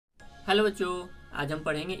Hello बच्चों, आज हम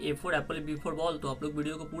पढ़ेंगे A for Apple B for ball. तो आप लोग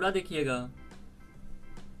वीडियो को पूरा देखिएगा।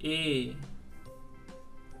 A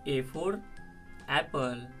for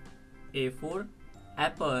Apple, A for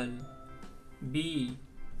Apple.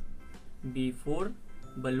 B for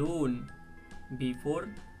balloon, B for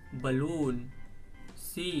balloon.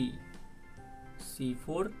 C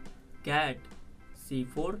for cat, C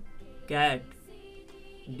for cat.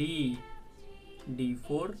 D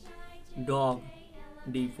for dog,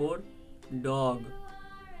 D for dog.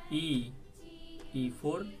 E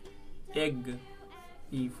for egg,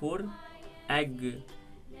 E for egg.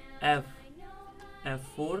 F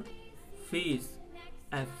for fish,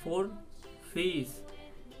 F for fish.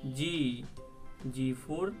 G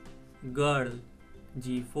for girl,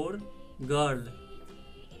 G for girl.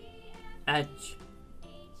 H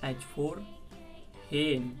for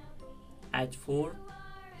hen, H for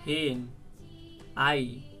hen.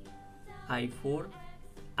 I for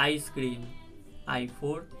ice cream, I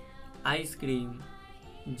for ice cream.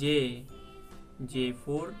 J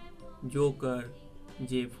for joker,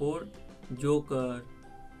 J for joker.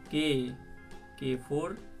 K for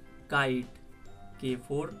kite, K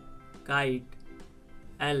for kite.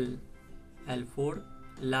 L for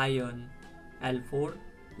lion, L for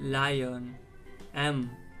lion. M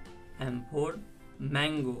for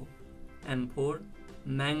mango, M for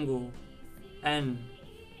mango.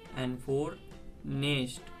 N for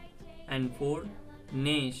nest, N for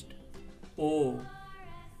nest. O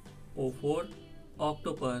for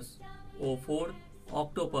octopus, O for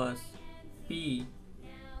octopus. P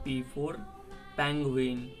for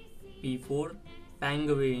penguin, P for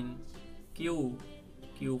penguin. Q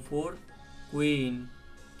for queen,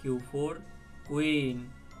 Q for queen.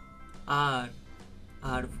 R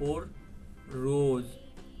for rose,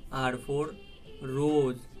 R for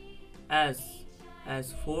rose.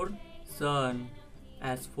 S for sun,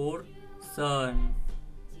 S for sun.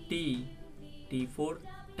 T for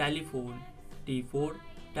telephone, T for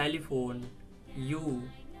telephone. U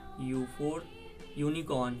for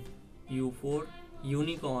unicorn, U for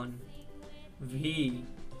unicorn. V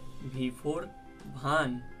for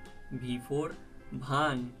van, V for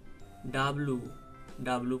van.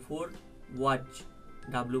 W for watch,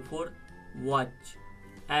 W for watch.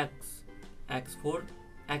 X for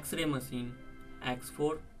X-ray machine, X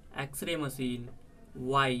for X-ray machine.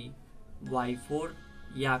 Y for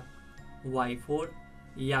yak, Y for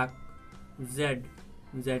yak. Z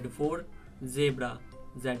for zebra,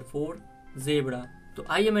 Z for zebra. तो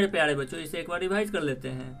आइए मेरे प्यारे बच्चों, इसे एक बार revise कर लेते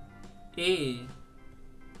हैं। A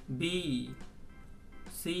B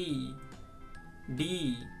C D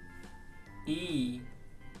E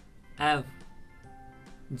F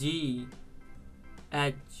G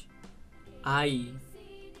H I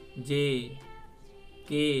J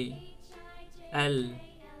K L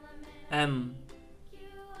M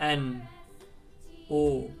N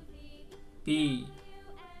O P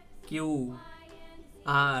Q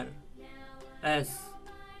R S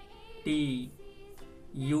T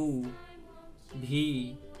U V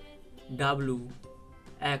W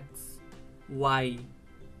X Y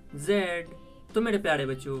Z। तो मेरे प्यारे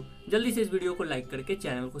बच्चों, जल्दी से इस वीडियो को लाइक करके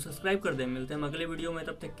चैनल को सब्सक्राइब कर दें। मिलते हैं अगले वीडियो में,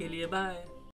 तब तक के लिए बाय।